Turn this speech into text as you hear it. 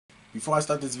Before I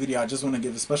start this video, I just want to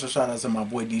give a special shout out to my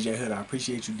boy DJ Hood. I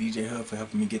appreciate you, DJ Hood, for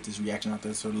helping me get this reaction out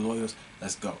there to the loyals.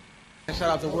 Let's go. Shout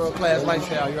out to World Class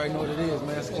Lifestyle. You already know what it is,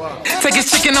 man. Squad. Take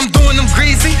his chicken, I'm doing them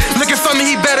greasy. Looking for me,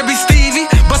 he better be Stevie.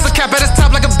 Bust a cap at his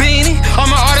top like a beanie. All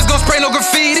my artists gon' spray no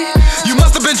graffiti. You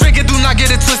must have been drinking, do not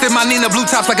get it twisted. My Nina blue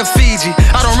tops like a Fiji.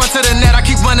 I don't run to the net, I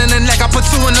keep running the neck. I put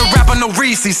two in the rapper, no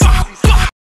Reese's.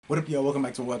 What up, y'all? Welcome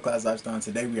back to World Class Lifestyle.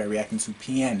 Today we are reacting to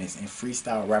Pianist and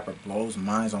freestyle rapper Blows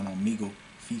Minds on Omegle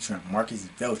featuring Marcus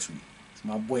Veltri. It's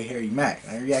my boy Harry Mack.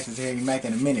 I ain't reacting to Harry Mack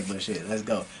in a minute, but shit, let's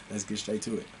go. Let's get straight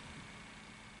to it.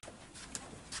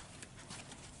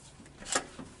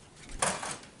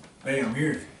 Hey, I'm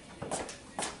here.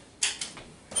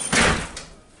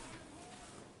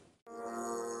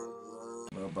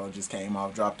 Little bro just came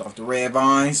off, dropped off the red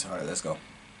vines. Alright, let's go.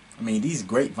 I mean, these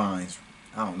grapevines,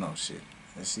 I don't know, shit.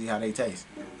 Let's see how they taste.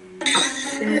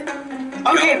 Shit.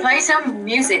 Okay, play some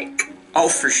music. Oh,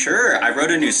 for sure. I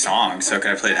wrote a new song, so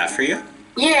can I play that for you?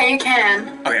 Yeah, you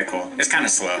can. Okay, cool. It's kind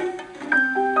of slow.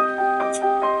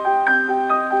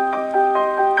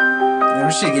 Man,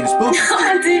 this shit getting spooky.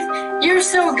 Dude, you're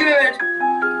so good.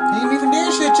 He ain't even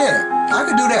did shit yet. I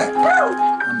could do that.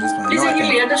 I'm just playing. No, I can't.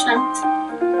 I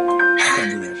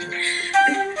can't do that shit.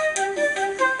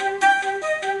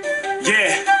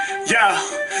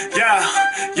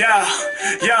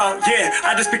 Yeah,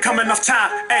 I just be coming off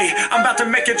top. Ayy, I'm about to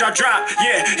make it y'all drop.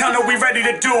 Yeah, y'all know we ready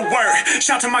to do work.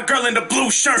 Shout to my girl in the blue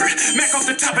shirt. Mack off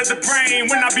the top of the brain.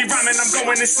 When I be rhyming, I'm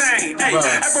going insane.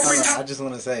 Ayy, I just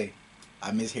want to say,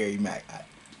 I miss Harry Mack. I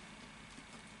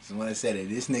just want to say that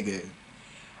this nigga,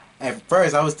 at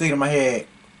first I was thinking in my head,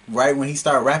 right when he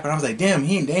started rapping, I was like, damn,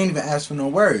 they ain't even asked for no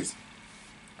words.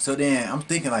 So then I'm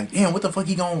thinking like, damn, what the fuck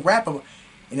he gonna rap about?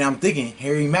 And I'm thinking,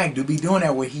 Harry Mack do be doing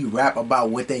that where he rap about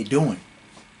what they doing.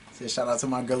 Said shout out to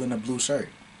my girl in the blue shirt.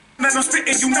 Man, I'm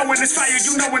spitting, you know when it's fire,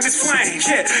 you know when it's flame.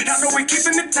 Yeah, y'all know we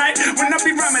keeping it tight. When I be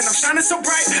rhyming, I'm shining so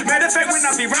bright. Matter of fact, when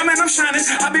I be rhyming, I'm shining.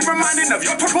 I be reminding of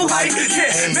your purple light.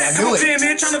 Yeah, man, come in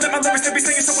it. Trying to let my lyrics that be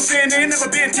singing so offended. Never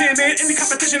been timid. Any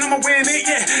competition, I'ma win it.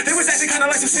 Yeah, they was acting kinda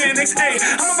like some cynics. Hey,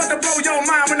 I'm about to blow your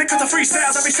mind when it comes to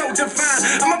freestyles. I be so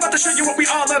divine. I'm about to show you what we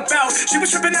all about. She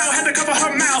was tripping out, had to cover her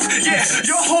mouth. Yeah,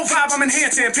 your whole vibe I'm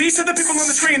enhancing. Peace to the people on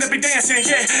the screen that be dancing.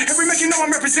 Yeah, every make you know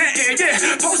I'm representing. Yeah,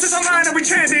 posters online and we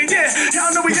trending. Yeah,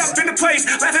 y'all know we up in the place,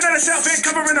 laughing at herself and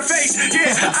covering her face.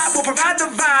 Yeah, I will provide the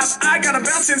vibe. I gotta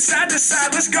bounce inside to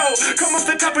side. Let's go. Come off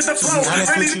the top with the flow.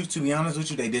 To be honest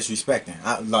with you, they disrespecting.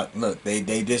 Look, they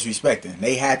disrespecting.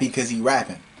 They happy because he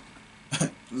rapping.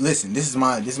 Listen, this is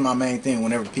my main thing.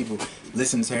 Whenever people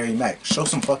listen to Harry Mack, show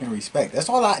some fucking respect. That's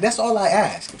all I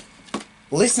ask.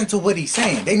 Listen to what he's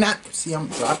saying. They not see. I'm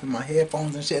dropping my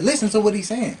headphones and shit. Listen to what he's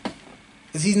saying.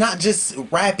 Cause he's not just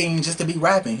rapping just to be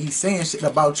rapping. He's saying shit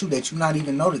about you that you not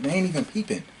even noticed. They ain't even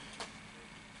peeping.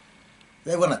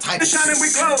 They wanna type it. Shining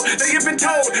we glow, they have been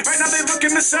told. Right now they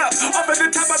looking us up. Off at the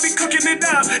top, I be cooking it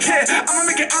up. Yeah, I'ma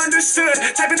make it understood.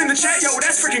 Type it in the chat, yo,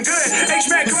 that's freaking good.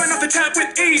 H-Mack coming off the top with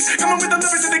ease. Coming with the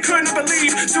lyrics that they could not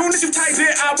believe. Soon as you type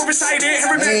it, I will recite it.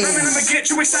 Harry Mack rhyming, I'ma get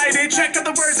you excited. Check out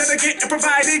the words that I get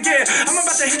provided. Yeah, I'm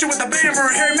about to hit you with a bammer.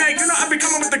 Harry Mack, you know I be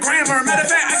coming with the grammar. Matter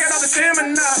of fact, I got all the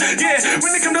stamina. Yeah,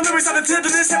 when it come to lyrics, all the tip of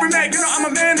this, Harry Mack, you know I'm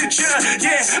a manager.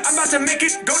 Yeah, I'm about to make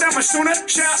it go down much sooner.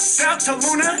 Shout out to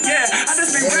Luna. Yeah. I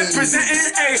just be representing,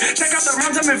 ayy. Check out the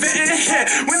rhymes I'm inventing. Yeah.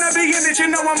 When I be in it, you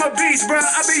know I'm a beast, bruh.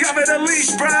 I be off at the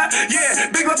leash, bruh.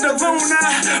 Yeah, big love to Luna.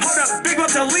 Hold up, big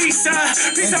love to Lisa.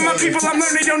 Peace out my people, I'm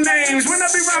learning your names. When I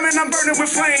be rhyming, I'm burning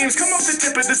with flames. Come off the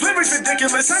tip of this lyrics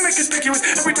ridiculous. I'm inconspicuous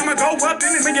every time I go up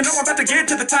in it. Man, you know I'm about to get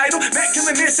to the title. Mack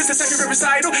killing this, it's the second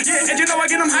recital. Yeah, and you know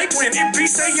I get them hype when it be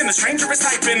saying the stranger is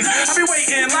typing. I be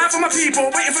waiting, live for my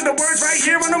people, waiting for the words right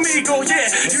here on Omegle.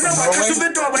 Yeah, you know I come through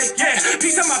the doorway. Yeah,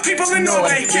 peace out my people in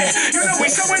Norway. Yeah, you know we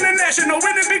so international.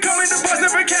 When it becoming the buzz,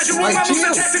 never casual. My moves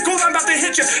are tactical, I'm about to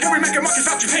hit you. Harry Mack and Marcus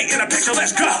Veltri painting a picture.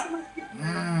 Let's go.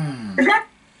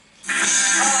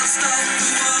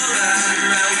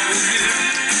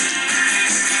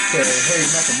 Harry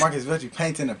Mack and Marcus Veltri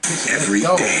painting a picture. Every day.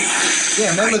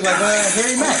 Yeah, that look like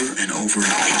Harry Mack. Over and over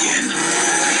again.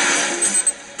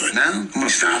 But now, I'm gonna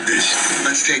stop this.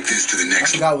 Let's take this to the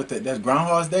next level. With that's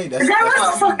Groundhog's Day. That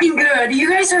was fucking good. You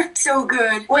guys are so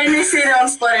good. When is it on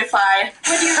Spotify?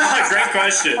 What do you Great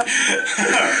question.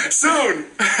 Soon.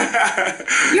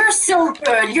 You're so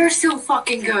good. You're so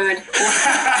fucking good.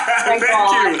 Thank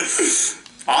you.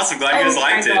 Awesome. Glad you guys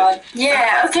liked it.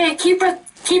 Yeah. Okay. Keep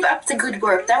up the good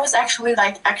work. That was actually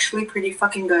pretty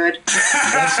fucking good. Appreciate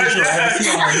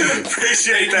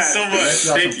that so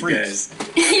much. Thank you guys.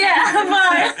 Yeah,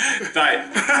 bye. Bye.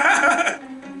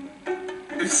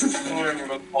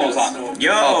 What was that?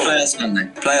 Yo! Oh, play us something.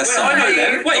 Play us I know something.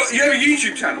 them. Wait, you have a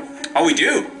YouTube channel? Oh, we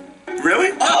do?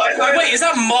 Really? Oh, wait, is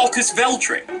that Marcus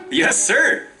Veltri? Yes,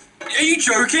 sir. Are you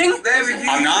joking?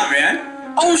 I'm not, man.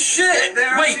 Oh shit!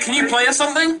 Wait, can you play us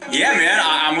something? Yeah, man.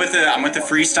 I'm with the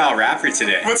freestyle rapper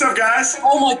today. What's up, guys?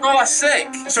 Oh my god, that's sick!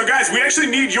 So, guys, we actually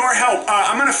need your help.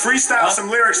 I'm gonna freestyle some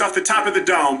lyrics off the top of the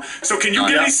dome. So, can you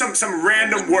give me some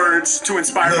random words to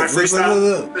inspire my freestyle?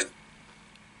 Look.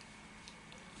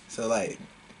 So like,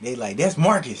 they like, that's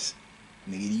Marcus.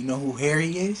 Nigga, you know who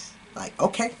Harry is? Like,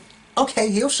 okay,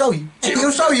 he'll show you.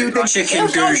 He'll show you. Chicken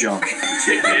Goujon.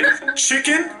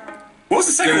 Chicken? What was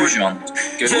the second word? Goujon.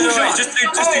 Just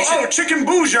do chicken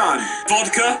bouillon.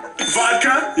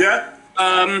 vodka,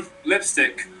 yeah.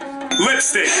 lipstick.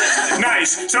 Lipstick.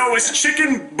 Nice. So it was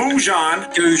chicken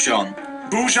bouillon. Goujon.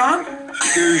 Bouillon?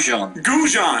 Goujon.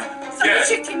 Goujon. Like Yeah. a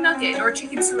chicken nugget or a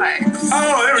chicken select.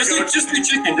 Oh, there we go. Just do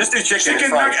chicken. Just do chicken.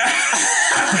 Chicken nugget.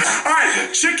 All right,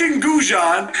 chicken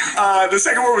goujon. The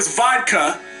second word was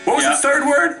vodka. What was the third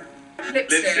word?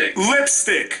 Lipstick.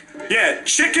 Lipstick. Yeah,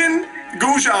 chicken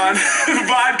goujon,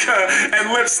 vodka,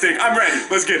 and lipstick. I'm ready.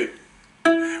 Let's get it.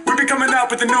 We be coming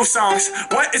out with the new songs.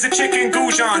 What is a chicken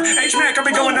goujon? H-Mack, I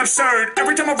be going absurd.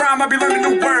 Every time I rhyme, I be learning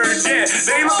new words. Yeah,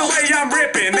 they love the way I'm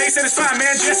ripping. They said it's fine,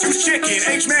 man, just use chicken.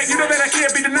 H-Mack, you know that I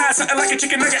can't be denied. Something like a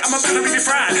chicken nugget, I'm about to leave you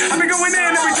fried. I be going in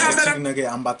every time that Chicken nugget,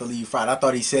 I'm about to leave you fried. I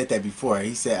thought he said that before.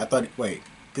 He said, wait.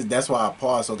 Because that's why I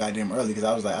paused so goddamn early, because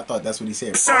I was like, I thought that's what he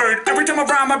said. absurd. Every time I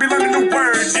rhyme, I be learning new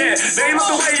words. Yeah, they love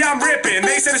the way I'm ripping.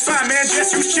 They said it's fine, man,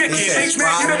 just use chicken.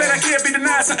 H-Mack, you know that I can't be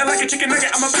denied. Something like a chicken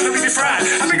nugget, I'm about to leave you fried.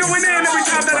 I be going in every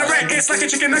time that I wreck. It's like a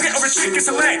chicken nugget or a chicken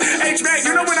select. H-Mack,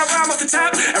 you know when I rhyme off the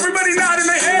top, everybody nodding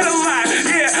their head a lot.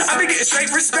 Yeah, I be getting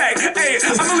straight respect. Hey,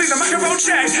 I'ma leave the microphone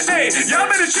check. Hey, y'all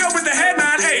better chill with the head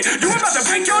nod. Hey, you about to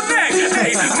break your neck.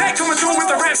 Hey, Mack coming through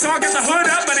with the rap song, got the hood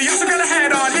up, but he also got a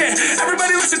hat on. Yeah,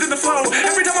 everybody listen to the flow.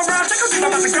 Every time I rhyme, check out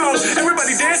I'm about to go.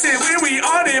 Everybody dancing when we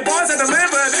on it. Bars I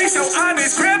deliver, they so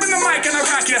honest. Grabbing the mic and I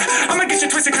rock ya. I'ma get you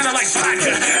twisted kinda like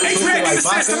vodka. H-Mack in the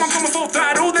system, I'm coming full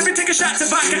throttle. Let me take a shot to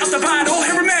vodka out the bottle.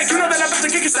 Harry Mack, you know that I'm about to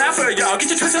kick it out for y'all. Get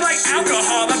you twisted like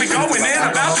alcohol. I be going in,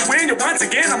 about to win you once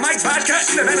again. I'm like vodka,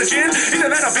 either that a gin, either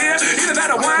that a beer, either that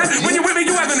a wine. When you with me,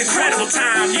 you have an incredible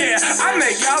time. Yeah, I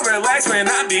make y'all relax when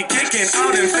I be kicking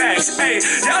on in facts. Hey,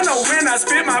 y'all know when I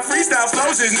spit my freestyle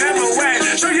flows is never whack.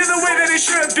 Show you the way that it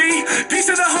should be.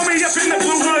 Piece of the homie up in the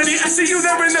blue hoodie. I see you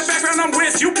there in the background, I'm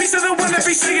with you. Piece of the one that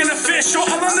be singing official.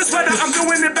 All on the sweater, I'm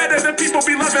doing it better. The people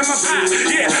be loving my pie.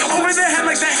 Yeah, over the head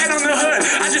like the head on the hood.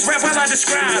 I just rap while I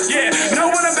describe. Yeah,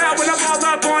 know what about when I'm all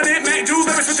up on it. Mac do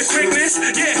lyrics with the quickness.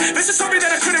 Yeah, this is something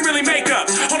that I couldn't really make up.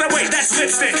 Hold on, wait, that's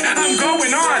lipstick. I'm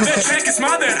going on. The track is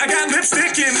smothered. I got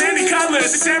lipstick in many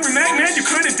colors. It's every Mac, man, you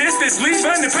couldn't diss this. Leave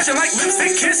an impression like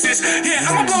lipstick kisses. Yeah,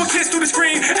 I'ma blow a kiss through the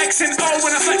screen. X and O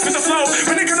when I flex with the flow.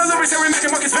 When they get the lyrics, Harry Mack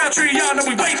and Marcus Veltri, y'all know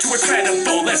we way too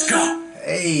incredible. Let's go.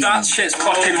 Hey. That shit's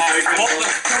fucking.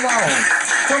 Come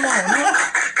on, man.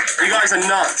 You guys are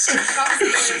nuts.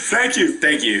 Thank you.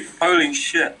 Thank you. Holy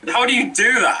shit. How do you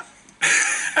do that?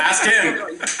 Ask him.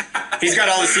 He's got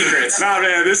all the secrets. Nah,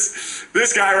 man,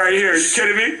 this guy right here. You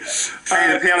kidding me?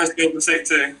 The pianist built the sick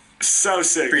too. So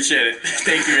sick. Appreciate it.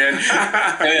 Thank you, man.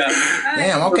 Yeah.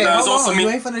 Damn, okay, That was hold also on. me. You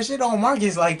ain't finna shit on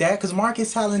Marcus like that, because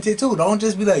Marcus talented too. Don't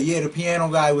just be like, yeah, the piano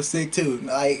guy was sick too.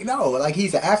 Like, no, like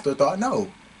he's an afterthought.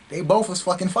 No, they both was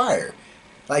fucking fire.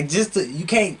 Like, you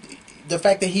can't, the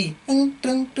fact that he, you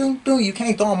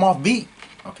can't throw him off beat.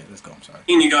 Okay, let's go, I'm sorry.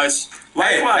 Seeing you guys.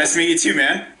 Hey, nice to meet you too,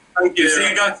 man. Thank you. See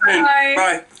you guys soon. Bye.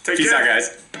 Bye. Take Peace care. out,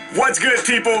 guys. What's good,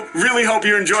 people? Really hope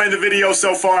you're enjoying the video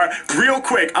so far. Real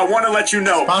quick, I want to let you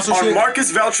know, Sponsorship? on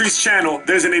Marcus Veltri's channel,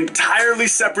 there's an entirely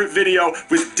separate video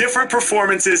with different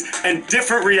performances and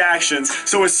different reactions.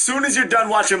 So as soon as you're done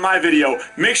watching my video,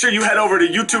 make sure you head over to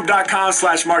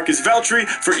youtube.com/Marcus Veltri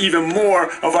for even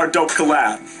more of our dope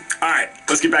collab. All right,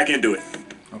 let's get back into it.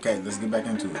 Okay, let's get back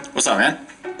into it. What's up, man?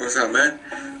 What's up, man?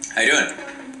 How you doing?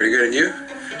 Pretty good, and you?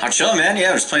 I'm chilling, man. Yeah,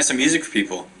 I'm just playing some music for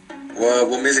people.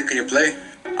 What music can you play?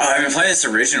 I've been playing this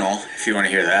original, if you want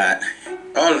to hear that.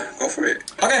 Oh, go for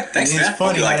it. Okay, thanks, And man. it's funny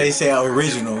Hope you how like they it. say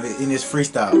original in this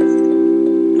freestyle.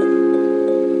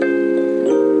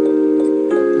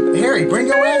 Harry, bring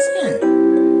your ass in.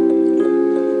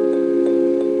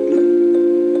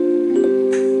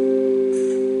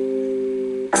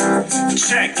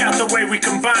 check out the way we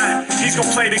combine. He's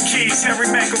gonna play the keys, Harry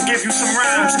Mack gon' give you some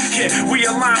rhymes. Yeah, we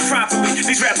align properly.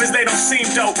 These rappers, they don't seem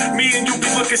dope. Me and you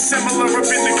be looking similar up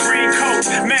in the green coat.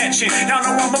 Matching, y'all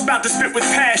know I'm about to spit with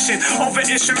passion. Over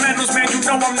instrumentals, man, you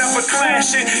know I'm never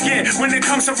clashing. Yeah, when it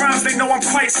comes to rhymes, they know I'm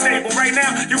quite stable. Right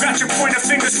now, you got your pointer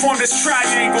fingers formed this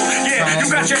triangle. Yeah, you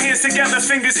got your hands together,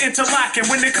 fingers interlocking.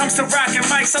 When it comes to rocking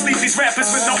mics, I leave these rappers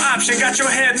with no option. Got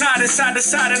your head nodded side to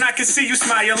side, and I can see you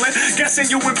smiling. Guessing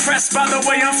you impressed by the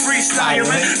way I'm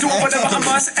freestyling. Doing whatever I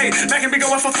must, ayy. Mack and be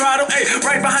going for throttle, ayy.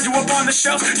 Right behind you up on the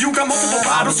shelf, you got multiple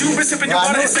bottles. You've been sipping your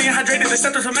water and staying hydrated. The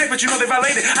steps to make, but you know they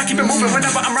violated. I keep it moving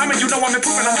whenever I'm rhyming. You know I'm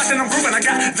improving. I'm locked and I'm grooving. I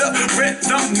got the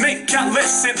rhythm, make y'all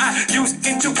listen. I use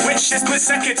intuition, split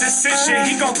second decision.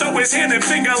 He gon' throw his hand and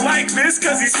finger like this,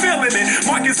 cause he's feeling it.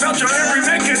 Marcus Veltri, every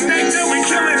man connected, we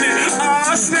killing it.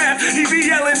 Aw, snap, he be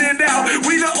yelling it out.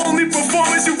 We the only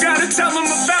performers you gotta tell him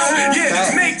about.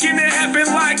 Yeah, making it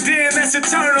happen like damn, that's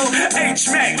eternal.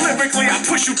 H-Mack, lyrically, I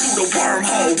push you through the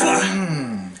wormhole.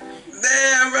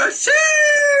 Damn, bro.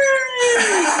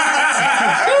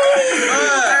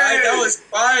 That was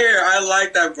fire. I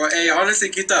like that, bro. Hey, honestly,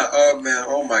 keep that up, man.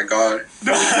 Oh my god.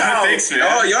 Thanks, man.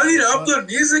 Oh, y'all need to upload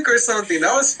music or something.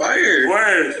 That was fire.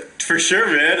 Word. For sure,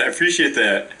 man. I appreciate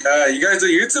that. You guys do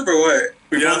YouTube or what?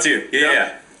 We both do.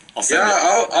 Yeah.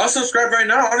 I'll subscribe right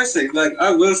now, honestly. Like, I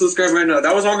will subscribe right now.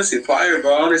 That was honestly fire,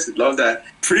 bro. I honestly love that.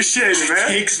 Appreciate it, man.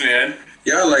 Thanks, man.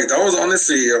 Yeah, like, that was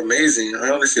honestly amazing. I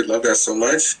honestly love that so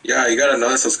much. Yeah, you got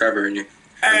another subscriber in you.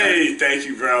 Hey, thank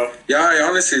you, bro. Yeah, I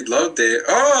honestly loved it.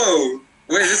 Oh,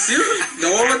 wait, is this you? The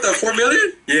one with the 4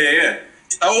 million? Yeah.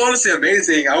 That was honestly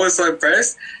amazing. I was so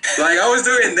impressed. Like, I was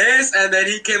doing this, and then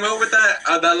he came up with that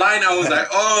line. I was like,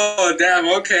 oh, damn,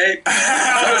 okay.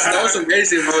 That was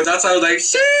amazing, bro. That's how I was like,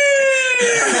 shit.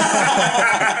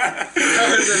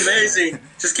 That was amazing.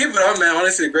 Just keep it up, man.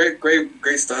 Honestly, great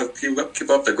stuff. Keep up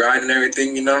the grind and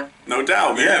everything, you know? No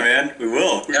doubt, man. Yeah, man. We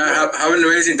will. Yeah, have an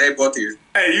amazing day, both of you.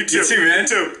 Hey, you too. You too, man. You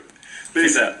too.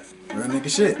 Peace out. Real nigga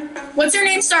shit. What's your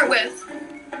name start with?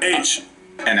 H.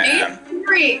 And M.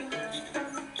 3.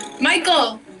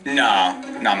 Michael. No,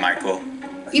 not Michael.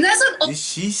 You guys look. Did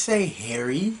she say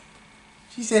Harry?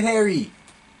 She said Harry.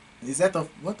 Is that the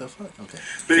what the fuck? Okay.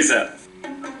 Peace out.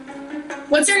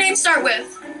 What's your name start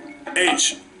with?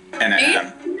 H. And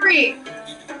M. 3.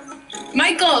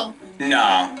 Michael.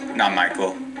 No, not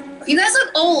Michael. You guys look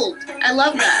old. I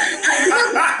love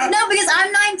that. No, because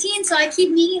I'm 19, so I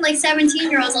keep meeting like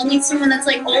 17-year-olds. I'll meet someone that's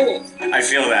like old. I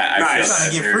feel that. I feel Trying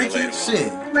that. to get freaky?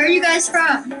 Shit. Where are you guys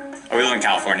from? Oh, we live in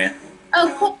California.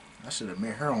 Oh, cool. I should have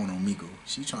met her on Omegle.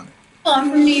 She trying to. Oh,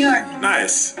 I'm from New York.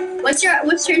 Nice. What's your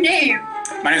name?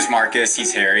 My name's Marcus.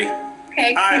 He's Harry.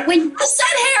 Okay. Hi. Wait, you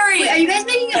said Harry. Are you guys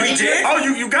making a We video? did? Oh,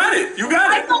 you got it. You got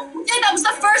I it. thought you did. That was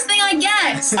the first thing I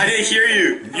guessed. I didn't hear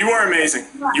you. You are amazing.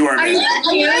 You are Are you, amazing.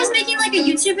 are you guys making like a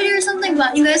YouTube video or something?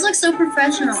 But you guys look so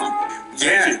professional.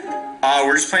 Yeah.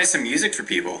 We're just playing some music for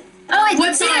people. Oh, wait,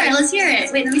 let's hear it. Let's hear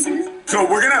it. Wait, let me see this. So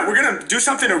we're gonna do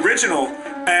something original,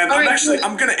 and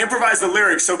I'm gonna improvise the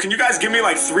lyrics. So can you guys give me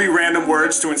like 3 random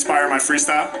words to inspire my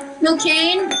freestyle?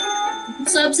 Cocaine,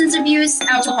 substance abuse,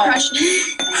 alcohol.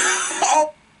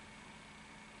 Oh.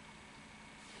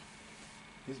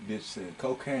 This bitch said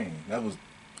cocaine. That was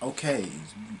okay.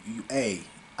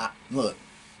 Look,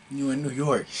 you in New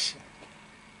York.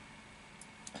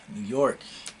 New York.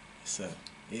 So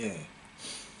yeah.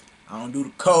 I don't do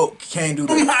the coke. Can't do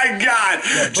the. Oh my God!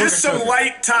 Yeah, Just some sugar.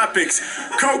 light topics: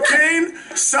 cocaine,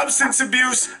 substance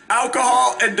abuse,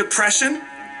 alcohol, and depression.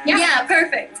 Yeah,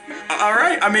 perfect. All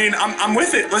right. I mean, I'm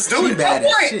with it. Let's do She it. bad Go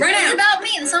as for it. shit. Right now. It's about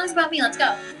me. The song's about me. Let's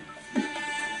go.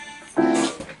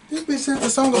 This bitch said the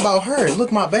song about her.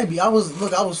 Look, my baby. I was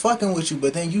fucking with you,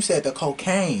 but then you said the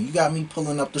cocaine. You got me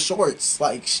pulling up the shorts.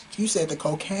 Like you said the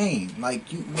cocaine.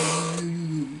 Like you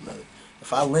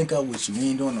if I link up with you, we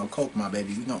ain't doing no coke, my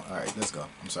baby. We gon' all right. Let's go.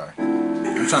 I'm sorry.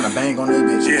 I'm trying to bang on that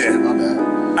bitch. Yeah. My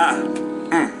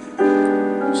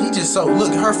bad. She just so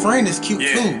look. Her friend is cute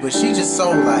too, but she just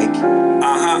so like.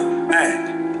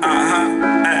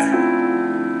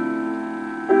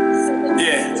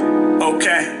 Yeah.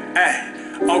 Okay.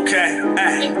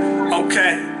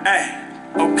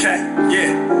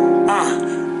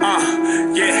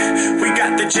 Yeah, we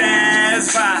got the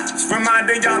jazz vibes,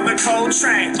 reminding y'all of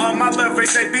Coltrane. All my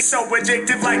lyrics, they be so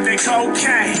addictive like they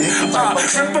cocaine.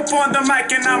 Rip up on the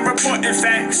mic and I'm reporting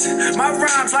facts. My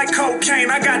rhymes like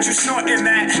cocaine, I got you snorting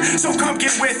that. So come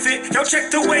get with it, yo, check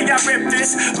the way I rip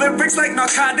this. Lyrics like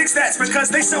narcotics, that's because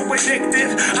they so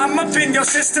addictive. I'm up in your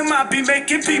system, I be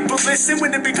making people listen.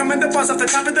 When it be coming the buzz off the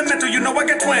top of the mental, you know I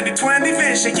got 20/20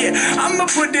 vision, yeah. I'ma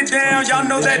put it down, y'all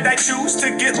know that I choose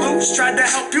to get loose. Try to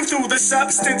help help you through the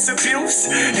substance abuse.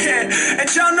 Yeah,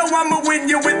 and y'all know I'ma win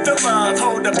you with the love.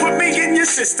 Hold up, put me in your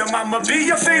system, I'ma be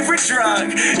your favorite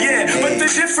drug. Yeah, but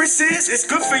the difference is, it's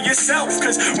good for yourself.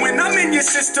 Cause when I'm in your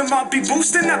system, I'll be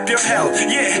boosting up your health.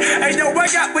 Yeah, hey yo, I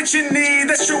got what you need,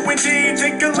 that's true indeed.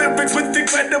 Think of lyrics with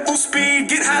incredible speed.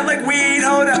 Get high like weed,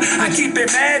 hold up, I keep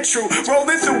it mad true.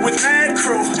 Rolling through with mad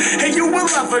crew. Hey, you a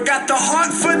lover, got the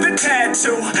heart for the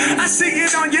tattoo. I see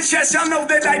it on your chest, y'all know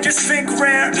that I just think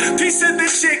rare. Piece of the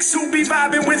chicks who be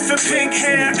vibing with the pink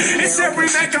hair. It's every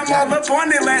Mack, I'm all up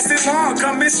on it, lasting long,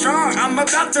 coming strong. I'm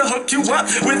about to hook you up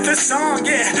with a song,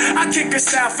 yeah. I kick a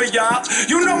style for y'all.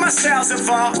 You know my style's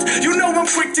evolved. You know I'm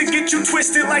quick to get you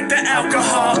twisted like the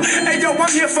alcohol. Hey yo,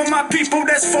 I'm here for my people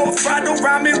that's full throttle,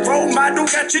 rhyming role model.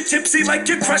 Got you tipsy like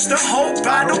you crushed the whole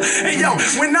bottle. Hey yo,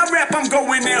 when I rap, I'm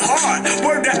going in hard.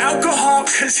 Word to alcohol,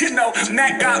 cause you know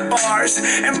Mack got bars.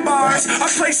 And bars are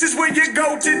places where you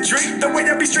go to drink. The way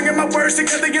I be stringing my words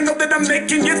together, you know that I'm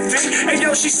making you think. Hey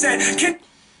yo, she said,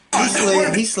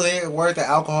 he slid, word to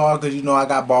alcohol, because you know I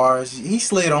got bars. He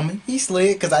slid on me. He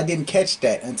slid because I didn't catch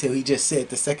that until he just said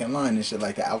the second line and shit,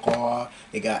 like the alcohol.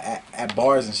 They got at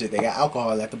bars and shit. They got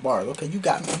alcohol at the bars. Okay, you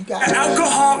got me. You got me.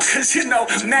 Alcohol, cause you know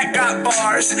Mack got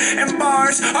bars. And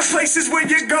bars are places where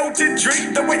you go to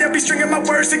drink. The way I be stringing my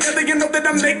words together, you know that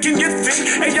I'm making you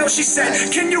think. Hey yo, she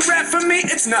said, can you rap for me?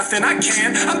 It's nothing, I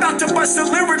can. I'm about to bust a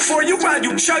lyric for you while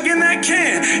you chugging that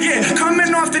can. Yeah,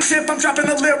 coming off the tip, I'm dropping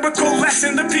a lyrical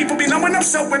lesson. The people be knowing I'm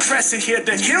so impressive, here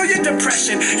to heal your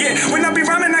depression. Yeah, when I be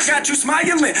rhyming, I got you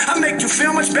smiling. I make you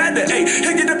feel much better. Hey,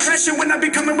 heal your depression when I be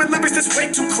coming with lyrics that's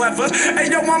way too clever. Hey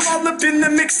yo, I'm all up in the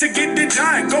mix to get it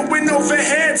done. Going over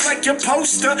heads like your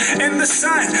poster in the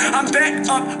sun. I'm back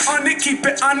up on it, keep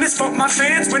it honest for my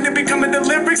fans. When they be coming to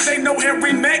lyrics, they know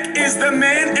Harry Mack is the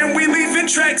man. And we leaving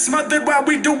tracks smothered while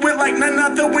we do it like none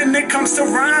other. When it comes to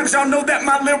rhymes, y'all know that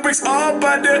my lyrics all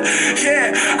butter.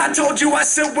 Yeah, I told you I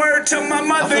said word to my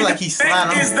mother. Like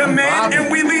Mack is the man, and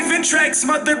we leaving tracks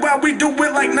smothered while we do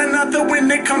it like none other.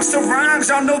 When it comes to rhymes,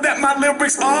 y'all know that my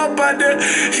lyrics all butter.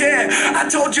 Yeah, I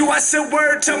told you I said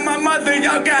word to my mother.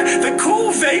 Y'all got the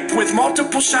cool vape with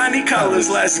multiple shiny colors.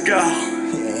 Let's go.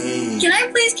 Can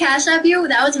I please cash app you?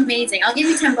 That was amazing. I'll give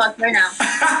you $10 right now.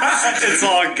 It's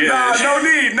all good.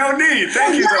 No need.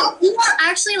 Thank you though. You are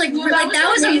actually like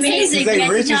that was amazing. They I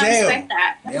rich did not as hell. expect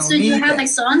that. They don't So you need have that. like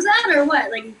songs out or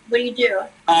what? Like what do you do?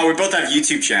 We both have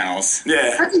YouTube channels.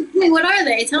 Yeah, Wait, what are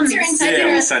they? Tell me. Yeah,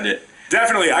 we'll send it.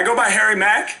 definitely. I go by Harry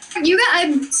Mack. You guys,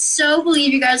 I so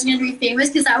believe you guys are gonna be famous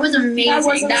because that was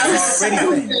amazing. That was so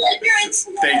Already good.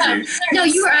 Thank you. No,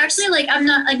 you were actually like I'm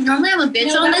not like normally I'm a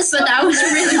bitch on this, but that was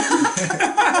really.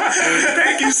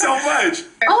 Thank you so much.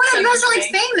 Oh my god, you guys are like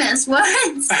famous. What?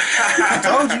 I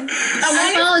told you.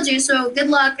 I followed you, so good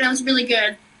luck. That was really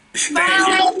good. Thank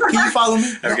you. Can you follow me?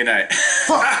 Have a good night.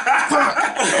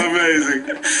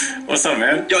 Amazing. What's up,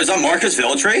 man? Yo, is that Marcus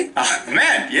Veltri?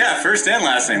 Man, yeah, first and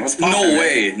last name. What's poppin', No man?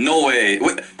 way, no way.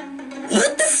 What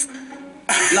the f?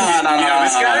 Nah. You know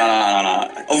this guy?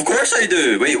 Nah. Of course I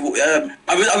do. Wait,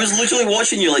 I was literally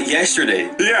watching you like yesterday.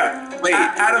 Yeah. Wait.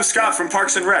 Adam Scott from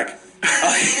Parks and Rec.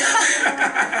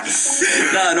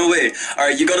 Nah, no way. All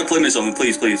right, you gotta play me something,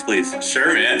 please.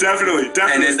 Sure, man. Definitely.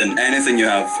 Anything you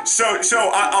have. So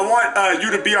I want you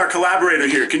to be our collaborator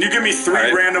here. Can you give me three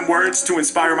Alright. random words to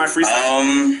inspire my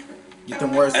freestyle? Get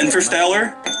them words.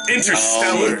 Interstellar.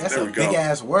 Interstellar. That's There a we go. big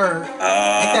ass word. Ain't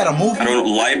that a movie? I don't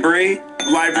know. Library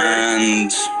Library.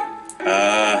 and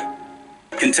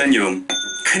Continuum.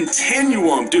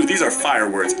 Continuum. Dude, these are fire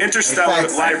words. Interstellar,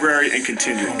 Facts. library, and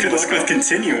continuum. Good, let's go with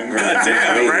continuing. God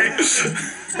damn, Wait. right?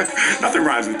 Nothing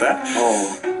rhymes with that.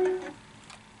 Oh.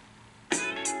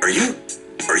 Are you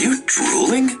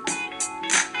drooling?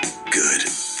 Good.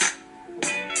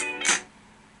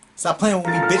 Stop playing with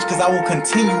me, bitch, because I will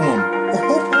continue them.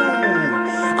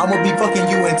 I'm gonna be fucking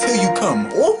you until you come.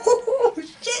 Oh,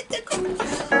 shit.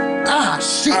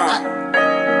 Shit.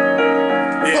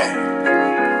 Yeah.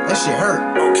 That shit hurt.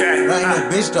 Okay. I ain't no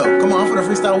bitch, though. Come on, I'm finna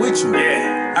freestyle with you.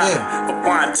 Yeah.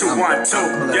 1, 2, 1,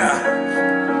 2.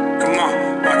 Yeah. Come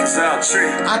on. Marcus Veltri.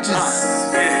 I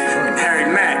just... Yeah. And Harry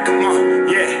Mack. Come on.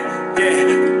 Yeah.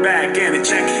 Back in it.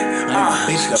 Check it.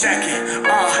 Check it.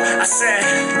 I said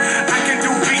I can do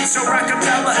beats or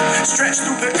acapella. Stretch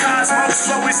through the cosmos.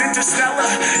 Flow is interstellar.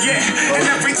 Yeah. And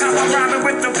every time I'm rhyming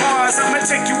with the bars, I'ma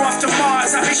take you off to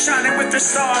Mars. I be shining with the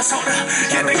stars. Hold up.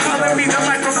 Yeah, they calling me the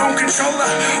microphone controller.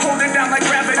 Holding down like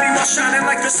gravity while shining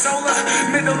like the solar.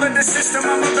 Middle of the system,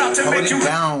 I'm about to make you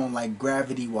down like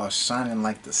gravity while shining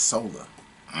like the solar.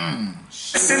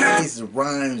 Shit. These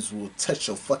rhymes will touch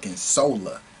your fucking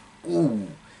solar. Ooh.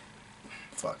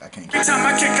 fuck, I can't. Every time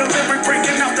I kick a lyric,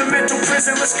 breaking out the mental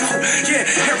prison, let's go. Yeah,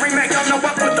 Harry Mack, y'all know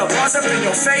I put the bars up in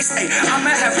your face. Ay, I'ma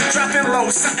have you dropping low,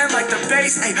 something like the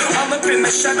bass. Ay, all up in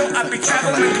the shuttle, I be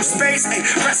traveling through space. Ay,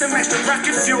 pressing extra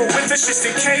rocket fuel with us just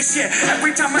in case. Yeah,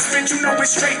 every time I spit, you know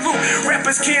it's straight loop.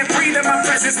 Rappers can't breathe in my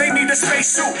presence, they need a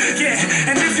spacesuit. Yeah,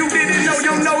 and if you didn't know,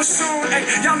 you'll know soon. Ay,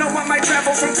 y'all know I might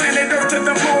travel from planet Earth to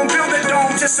the moon, build a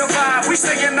dome to survive. We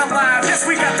staying alive, yes,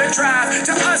 we got the drive.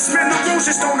 To us, man, the rules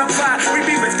just don't apply. We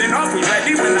be lifting off, we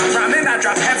ready. When I'm rhyming, I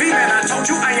drop heavy. Man, I told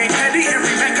you I ain't petty.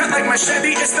 Harry Mack cut like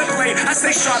machete, it's the blade. I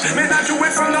stay sharp, man, I do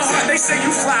it from the heart. They say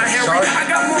you fly, Harry. I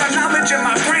got more knowledge in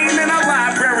my brain than a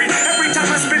library. Every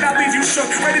time I spit, I leave you shook,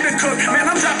 ready to cook. Man,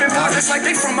 I'm dropping bars just like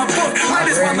they from a book.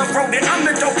 Might as well have wrote it. I'm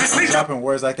the dopest. I'm dropping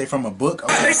words like they from a book.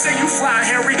 Okay. They say you fly,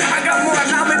 Harry. I got more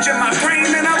knowledge in my brain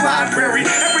than a library.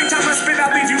 Every time I spit,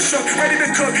 I leave you shook, ready to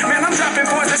cook. Man, I'm dropping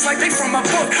bars just like they from a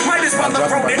book. Might as well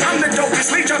have wrote it. I'm the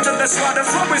dopest. Lead y'all to the slaughter.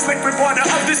 Flow is liquid water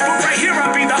of this book right here.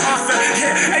 I'll be the author.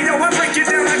 Yeah, hey yo, I break you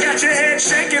down. I got your head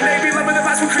shaking. They be loving the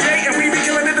vibes we create, and we be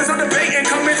killing it. There's no debate and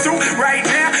coming through right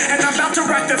now. And I'm about to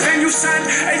rock the venue, son.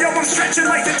 Hey yo, I'm stretching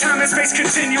like the time and space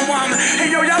continuum. Hey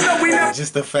yo, y'all know we never.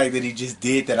 Just the fact that he just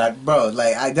did that, bro.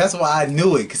 Like, that's why I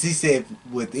knew it, cause he said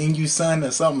within you, son,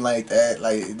 or something like that.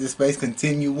 Like this space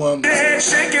continuum. Your head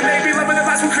shaking. They be loving the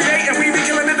vibes we create, and we be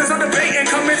killing it. There's no debate and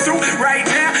coming through right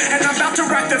now. And I'm about to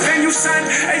rock the venue, son.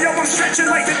 Hey yo, I'm stretching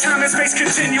like the time and space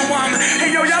continuum.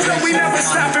 Hey yo, y'all know we never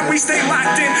stop and we stay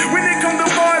locked in. When it come to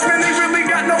bars, man, they really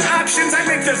got no options. I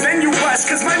make the venue bust,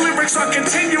 cause my lyrics are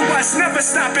continuous, never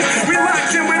stopping. We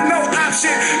locked in with no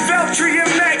option. Veltri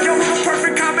and Mack, yo, a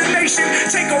perfect combination.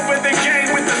 Take over the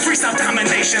game with the freestyle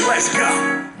domination. Let's go.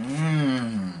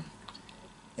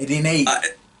 It didn't ate.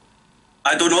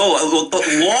 I don't know.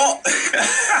 What?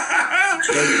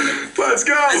 Let's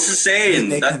go. It's insane.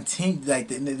 They continue, like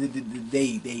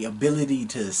they ability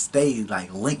to stay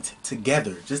like linked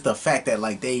together. Just the fact that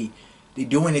like they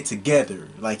doing it together.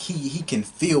 Like he can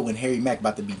feel when Harry Mack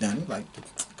about to be done. He's like,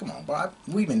 come on, bro.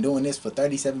 We've been doing this for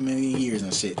 37 million years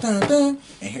and shit. Dun, dun,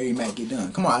 and Harry Mack get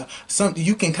done. Come on, something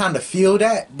you can kind of feel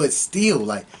that, but still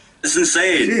like it's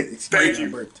insane. Shit, thank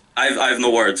you. I have no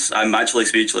words. I'm actually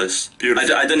speechless.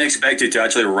 Beautiful. I didn't expect you to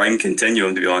actually rhyme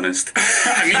continuum, to be honest.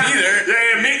 Me neither.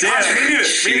 Me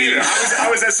neither. I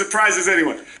was as surprised as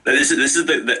anyone. This is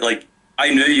the like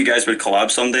I knew you guys would collab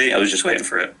someday. I was just waiting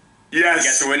for it. You Yes.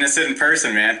 get to witness it in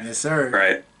person, man. Yes, sir.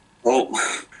 Right. Well. All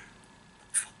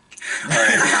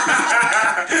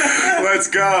right. Let's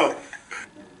go.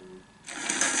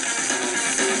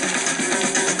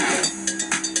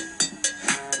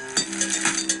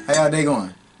 How y'all day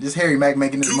going? Just Harry Mack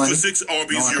making his money. 2 for 6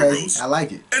 Arby's Going Euros. crazy. I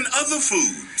like it. And other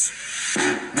foods.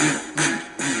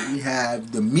 We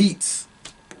have the meats.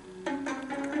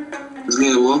 What's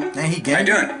good, Will? And he How you gang.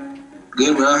 doing?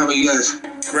 Good, bro. How about you guys?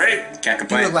 Great. Can't You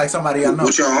complain. look like somebody I know.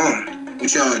 What y'all on?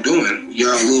 What y'all doing?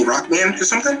 Y'all a little rock band or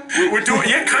something? We're doing,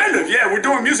 yeah, kind of. Yeah, we're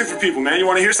doing music for people, man. You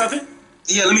want to hear something?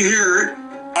 Yeah, let me hear it.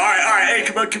 All right. Hey,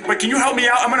 but can you help me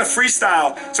out? I'm gonna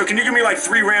freestyle. So can you give me like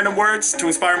 3 random words to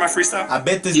inspire my freestyle? I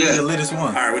bet this be the littest one.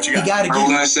 All right, what you got? He gotta We're get.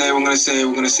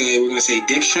 gonna say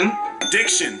diction.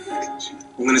 Diction.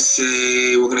 We're gonna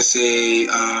say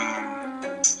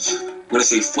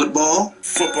football.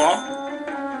 Football.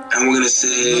 And we're gonna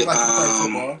say Look like you play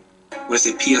football. we're gonna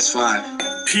say PS5.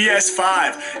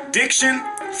 PS5. Diction,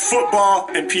 football,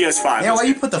 and PS5. Yeah, why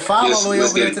you put the file all the way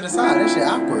let's over there get to the side? That shit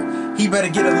awkward. He better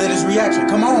get a latest reaction.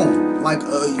 Come on. Like,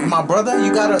 my brother,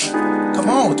 you gotta, come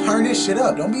on, turn this shit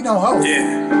up. Don't be no hoe.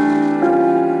 Yeah.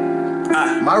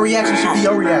 My reaction should be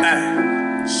your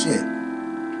reaction. Shit.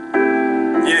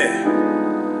 Yeah.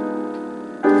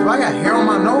 If I got hair on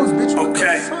my nose, bitch, what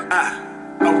Okay. the fuck?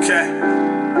 Okay.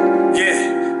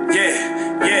 Yeah.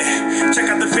 Check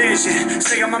out the vision.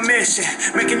 Stay on my mission.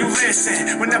 Making you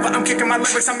listen. Whenever I'm kicking my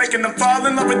lyrics, I'm making them fall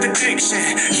in love with the diction.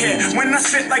 Yeah. When I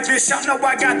spit like this, y'all know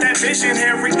I got that vision,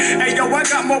 Harry. Hey, yo, I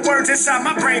got more words inside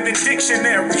my brain than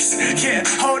dictionaries. Yeah.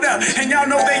 Hold up. And y'all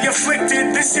know they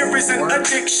afflicted. This here is an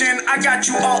addiction. I got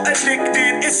you all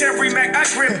addicted. It's Harry Mack. I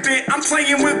grip it. I'm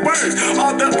playing with words.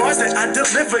 All the bars that I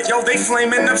deliver, yo, they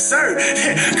flaming absurd.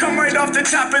 Yeah. Come right off the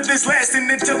top of this, lasting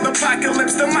until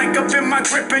apocalypse. The mic up in my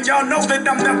grip, and y'all know that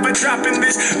I'm never dropping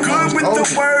this. Good with the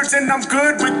words, and I'm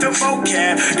good with the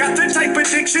vocab. Got the type of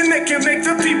diction that can make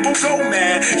the people go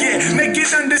mad. Yeah, make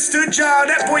it understood, y'all.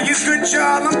 That boy is good,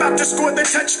 y'all. I'm about to score the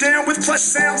touchdown with plush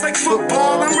sounds like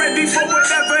football. I'm ready for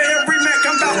whatever, Harry Mack.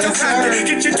 I'm about to rock it.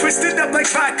 Get you twisted. mixed it up like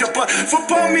vodka. But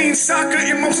football means soccer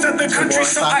in most other countries,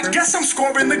 so I guess I'm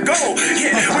scoring the goal.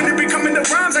 Yeah, when it be coming to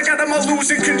rhymes, I got them all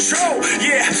losing control.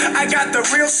 Yeah, I got the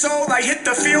real soul, I hit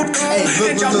the field goal.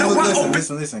 Hey, look,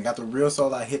 listen. Got the real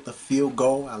soul, I hit the field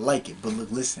goal. I like it. But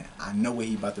look, listen, I know what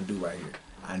he about to do right here.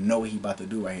 I know what he about to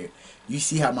do right here. You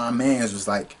see how my mans was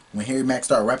like, when Harry Mack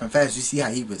started rapping fast, you see how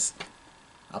he was.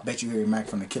 I bet you Harry Mack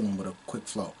finna kill him with a quick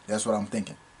flow. That's what I'm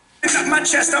thinking. Up my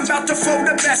chest, I'm about to flow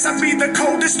the best. I be the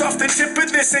coldest off the tip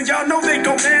of this, and y'all know they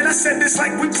go mad. I said this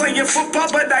like we playing football,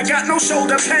 but I got no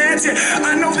shoulder pads. Yeah,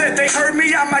 I know that they heard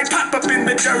me, I might pop up in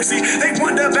the jersey. They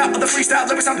wonder about the freestyle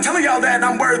lyrics. I'm telling y'all that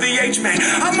I'm worthy, H-man.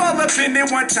 I'm all up in it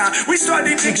one time. We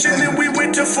started diction, then we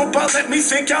went to football. Let me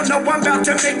think, y'all know I'm about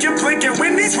to make you blink. And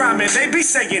when he's rhyming, they be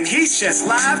saying he's just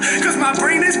live, cause my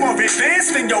brain is more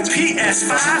advanced than your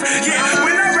PS5. Yeah,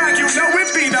 when I rock, you know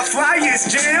it be the flyest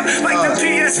jam, like the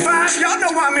PS5. Y'all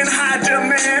know I'm in high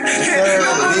demand. Yeah,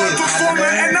 I'm a performer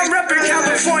and I'm repping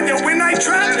California. When I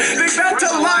drop, they about to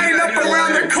line up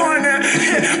around the corner.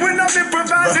 Yeah, when I'm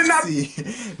improvising, See,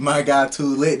 my guy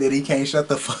too lit that he can't shut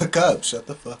the fuck up. Shut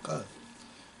the fuck up.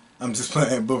 I'm just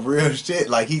playing, but real shit.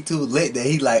 Like he too lit that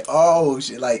he like, oh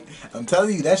shit. Like I'm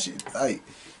telling you that shit. Like.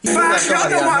 Y'all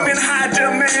know I'm in high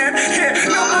demand. Yeah,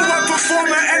 I'm a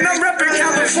performer and I'm repping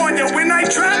California. When I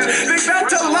drop, they about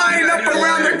to line up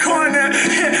around the corner.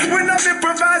 Yeah, when I'm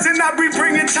improvising, I be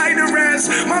bringing tighter ass.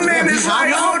 My man is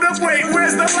like, hold up, wait,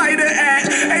 where's the lighter at?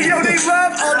 Hey yo, they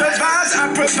love all the vibes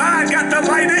I provide. Got the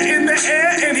lighter in the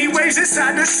air and he waves it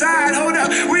side to side. Hold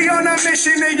up, we on a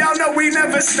mission and y'all know we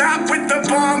never stop with the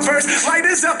bomb verse.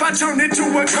 Lighters up, I turn it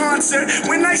to a concert.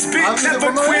 When I spit, never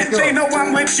quit. They know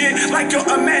I'm legit, like your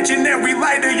imaginary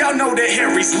lighter, y'all know that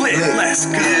Harry's lit. Let's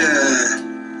go. Yeah.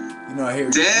 You know,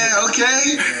 Harry. Damn,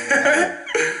 okay.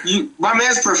 My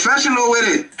man's professional with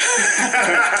it.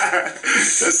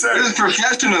 Yes, sir. This is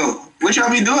professional. What y'all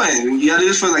be doing? Y'all do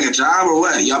this for like a job or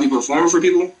what? Y'all be performing for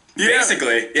people? Yeah.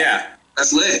 Basically, yeah.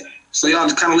 That's lit. So y'all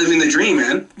just kind of living the dream,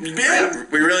 man. Yeah,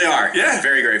 we really are. Yeah.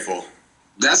 Very grateful.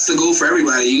 That's the goal for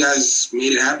everybody. You guys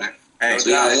made it happen. Hey, so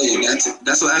yeah,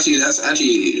 that's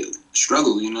actually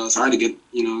struggle. You know, it's hard to get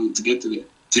to get to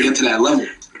that level.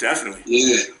 Definitely.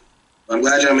 Yeah. I'm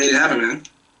glad y'all made it happen, man.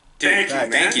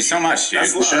 Thank you so much, dude.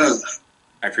 For sure.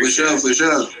 I appreciate it. For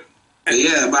sure. But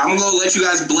yeah, but I'm gonna let you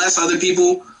guys bless other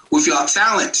people with y'all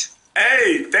talent.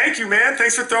 Hey, thank you, man.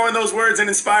 Thanks for throwing those words and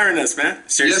inspiring us, man.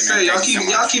 Seriously, yes, sir.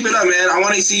 Y'all keep it up, man. I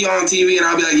want to see y'all on TV, and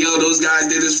I'll be like, yo, those guys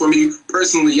did this for me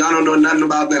personally. Y'all don't know nothing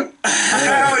about them.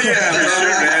 Hell yeah,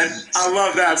 man. I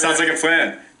love that. Sounds like a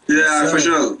plan. Yeah, for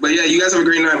sure. But yeah, you guys have a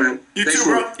great night, man. Thanks, too,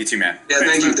 bro. You too, man. Yeah,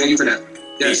 thank you. Thank you for that.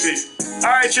 Yes. Peace. All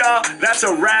right, y'all. That's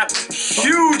a wrap.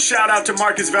 Huge shout out to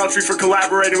Marcus Veltri for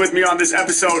collaborating with me on this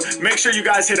episode. Make sure you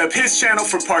guys hit up his channel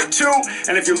for part 2.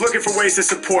 And if you're looking for ways to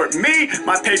support me,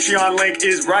 my Patreon link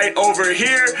is right over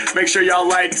here. Make sure y'all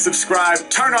like, subscribe,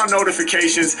 turn on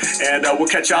notifications, and we'll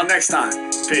catch y'all next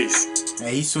time. Peace.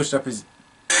 Man, he switched up his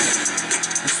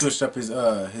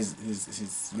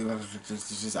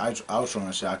outro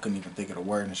and shit. I couldn't even think of the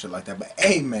word and shit like that. But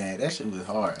hey, man, that shit was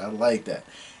hard. I like that.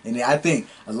 And I think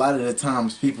a lot of the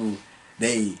times people,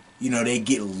 they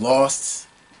get lost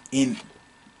in.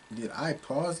 Did I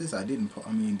pause this? I didn't.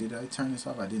 I mean, did I turn this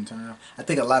off? I didn't turn it off. I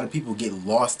think a lot of people get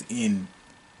lost in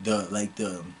the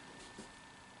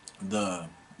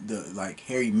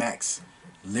Harry Mack's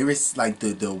lyrics, like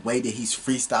the way that he's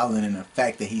freestyling and the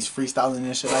fact that he's freestyling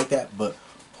and shit like that. But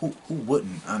who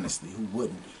wouldn't, honestly, who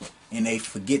wouldn't? And they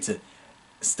forget to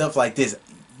stuff like this.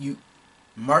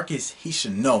 Marcus, he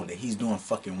should know that he's doing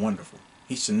fucking wonderful.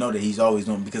 He should know that he's always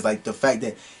doing, because like the fact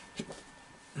that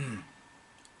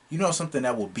you know something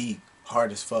that will be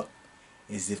hard as fuck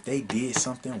is if they did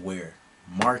something where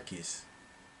Marcus,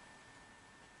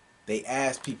 they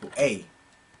asked people, hey,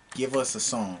 give us a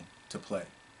song to play.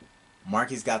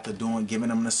 Marcus got to giving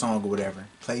them the song or whatever,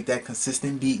 played that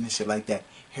consistent beat and shit like that.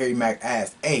 Harry Mack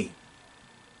asked, hey,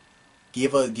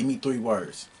 give me 3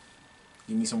 words.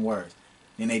 Give me some words.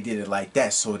 Then they did it like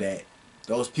that so that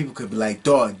those people could be like,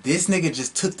 dog, this nigga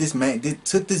just took this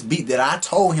beat that I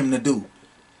told him to do.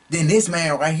 Then this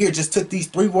man right here just took these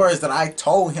 3 words that I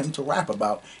told him to rap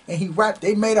about, and he rapped.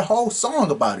 They made a whole song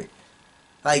about it.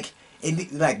 That's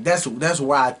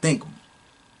why I think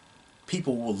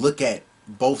people will look at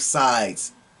both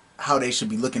sides, how they should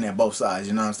be looking at both sides.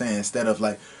 You know what I'm saying? Instead of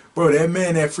like, bro, that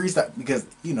man that freestyle, because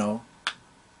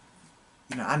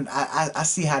I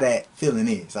see how that feeling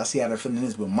is. I see how that feeling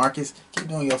is. But Marcus, keep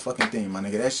doing your fucking thing, my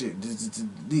nigga. That shit,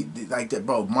 like that,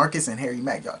 bro. Marcus and Harry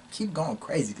Mack, y'all keep going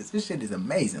crazy because this shit is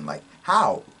amazing. Like,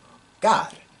 how?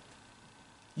 God,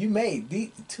 you made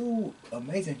these 2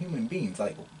 amazing human beings.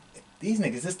 Like, These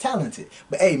niggas is talented.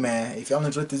 But hey man, if y'all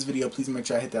enjoyed this video, please make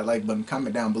sure I hit that like button.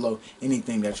 Comment down below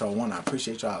anything that y'all want. I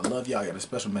appreciate y'all. I love y'all. I got a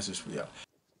special message for y'all.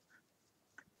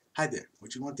 Hi there.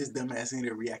 Would you want this dumbass nigga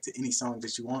to react to any song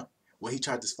that you want? Well, he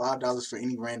charges $5 for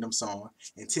any random song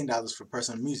and $10 for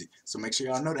personal music. So make sure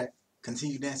y'all know that.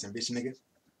 Continue dancing, bitch nigga.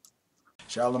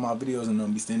 Share all of my videos and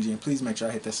don't be stingy. And please make sure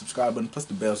I hit that subscribe button plus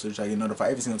the bell so that y'all get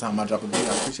notified every single time I drop a video.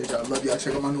 I appreciate y'all. I love y'all.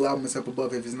 Check out my new album. It's up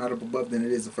above. If it's not up above, then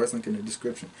it is. The first link in the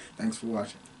description. Thanks for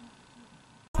watching.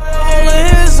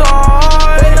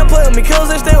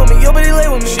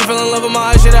 She fell in love with my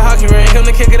eyes, shit a hockey ring. Come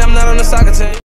to kick it, I'm not on the soccer team.